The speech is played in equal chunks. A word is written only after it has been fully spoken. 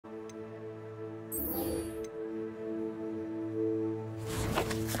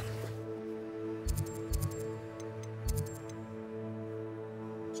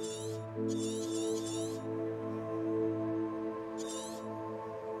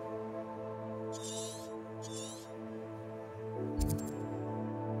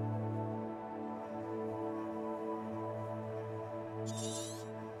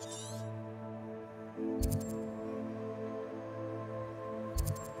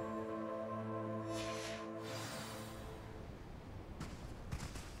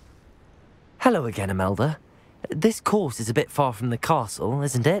Hello again, Imelda. This course is a bit far from the castle,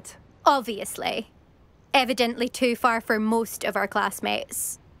 isn't it? Obviously. Evidently too far for most of our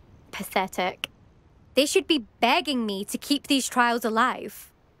classmates. Pathetic. They should be begging me to keep these trials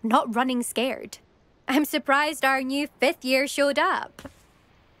alive, not running scared. I'm surprised our new 5th year showed up.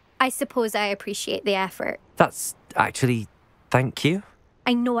 I suppose I appreciate the effort. That's actually... thank you.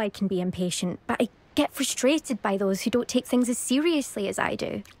 I know I can be impatient, but I get frustrated by those who don't take things as seriously as I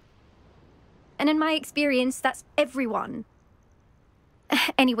do. And in my experience, that's everyone.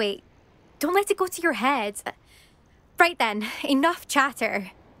 Anyway, don't let it go to your head. Right then, enough chatter.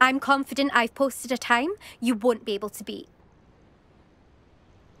 I'm confident I've posted a time you won't be able to beat.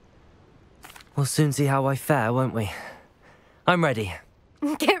 We'll soon see how I fare, won't we? I'm ready.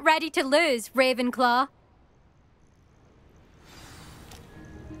 Get ready to lose, Ravenclaw.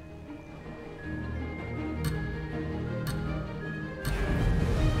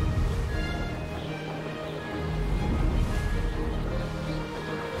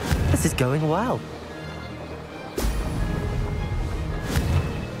 This is going well.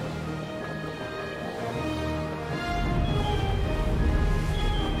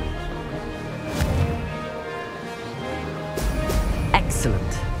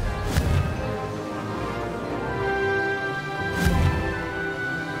 Excellent.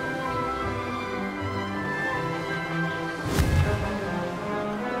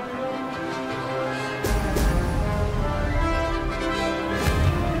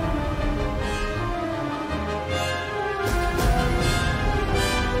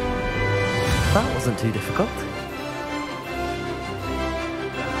 That wasn't too difficult.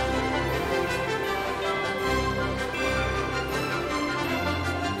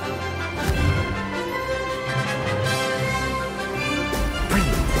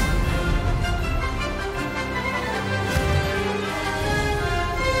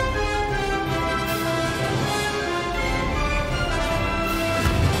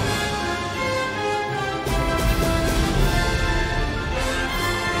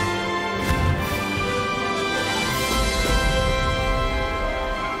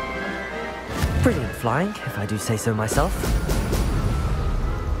 Brilliant flying, if I do say so myself.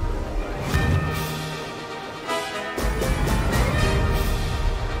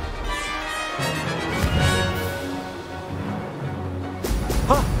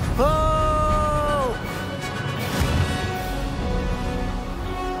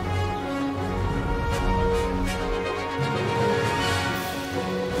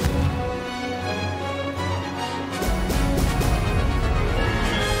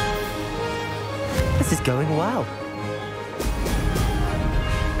 This is going well.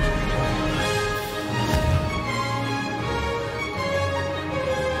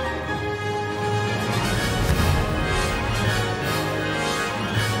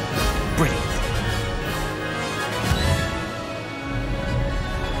 Brilliant.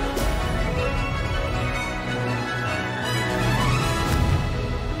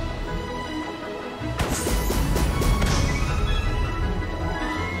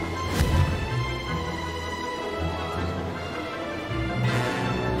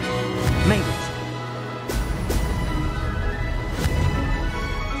 Made it.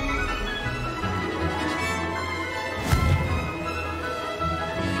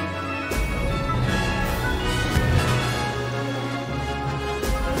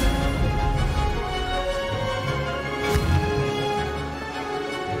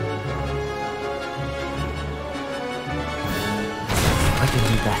 I can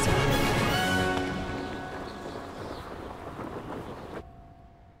do better.